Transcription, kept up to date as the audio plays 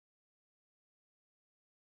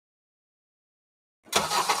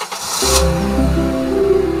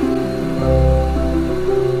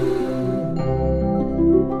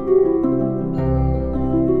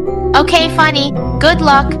Okay, Funny. Good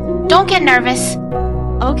luck. Don't get nervous.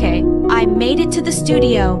 Okay, I made it to the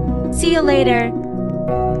studio. See you later.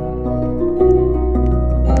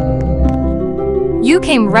 You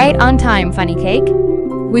came right on time, Funny Cake.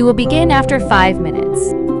 We will begin after 5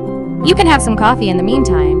 minutes. You can have some coffee in the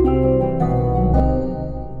meantime.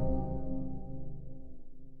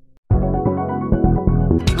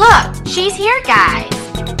 Look, she's here, guys.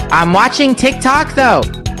 I'm watching TikTok though.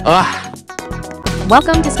 Ugh.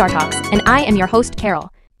 Welcome to Star Talks, and I am your host,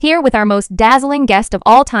 Carol, here with our most dazzling guest of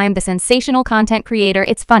all time, the sensational content creator,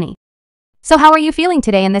 It's Funny. So how are you feeling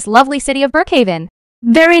today in this lovely city of Brookhaven?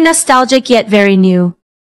 Very nostalgic yet very new.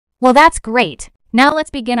 Well, that's great. Now let's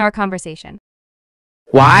begin our conversation.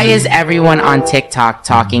 Why is everyone on TikTok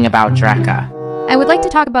talking about Draca? I would like to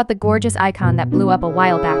talk about the gorgeous icon that blew up a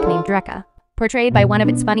while back named Draca, portrayed by one of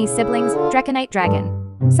its funny siblings, Draconite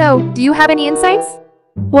Dragon. So, do you have any insights?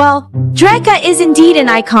 Well, Draca is indeed an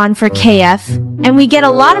icon for KF, and we get a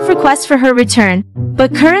lot of requests for her return,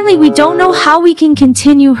 but currently we don't know how we can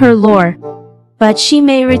continue her lore. But she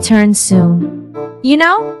may return soon. You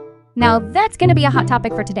know? Now that's gonna be a hot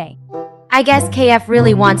topic for today. I guess KF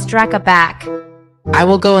really wants Draca back. I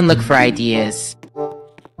will go and look for ideas.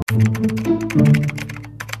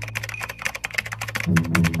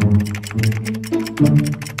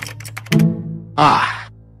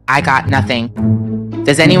 I got nothing.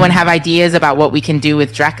 Does anyone have ideas about what we can do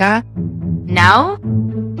with Draca? No?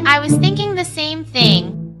 I was thinking the same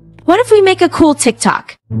thing. What if we make a cool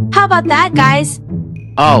TikTok? How about that, guys?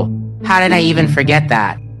 Oh, how did I even forget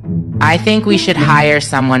that? I think we should hire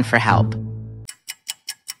someone for help.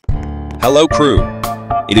 Hello, crew.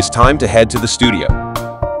 It is time to head to the studio.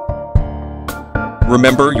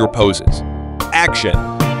 Remember your poses. Action!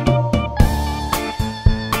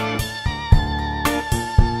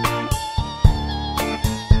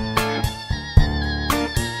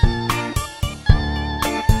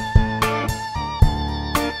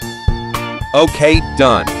 Okay,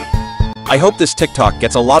 done. I hope this TikTok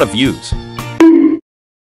gets a lot of views.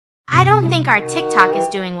 I don't think our TikTok is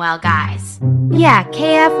doing well, guys. Yeah,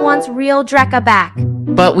 KF wants real Draca back.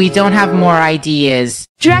 But we don't have more ideas.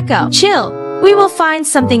 Draco, chill. We will find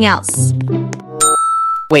something else.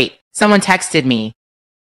 Wait, someone texted me.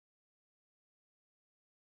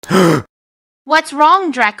 What's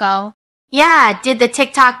wrong, Draco? Yeah, did the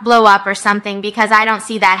TikTok blow up or something? Because I don't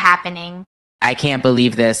see that happening. I can't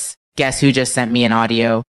believe this. Guess who just sent me an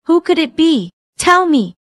audio? Who could it be? Tell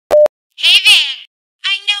me. Hey there!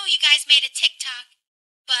 I know you guys made a TikTok,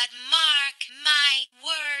 but mark my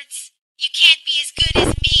words, you can't be as good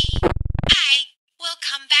as me. I will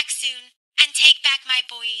come back soon and take back my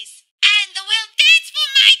boys, and we'll dance for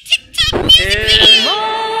my TikTok music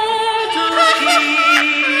video!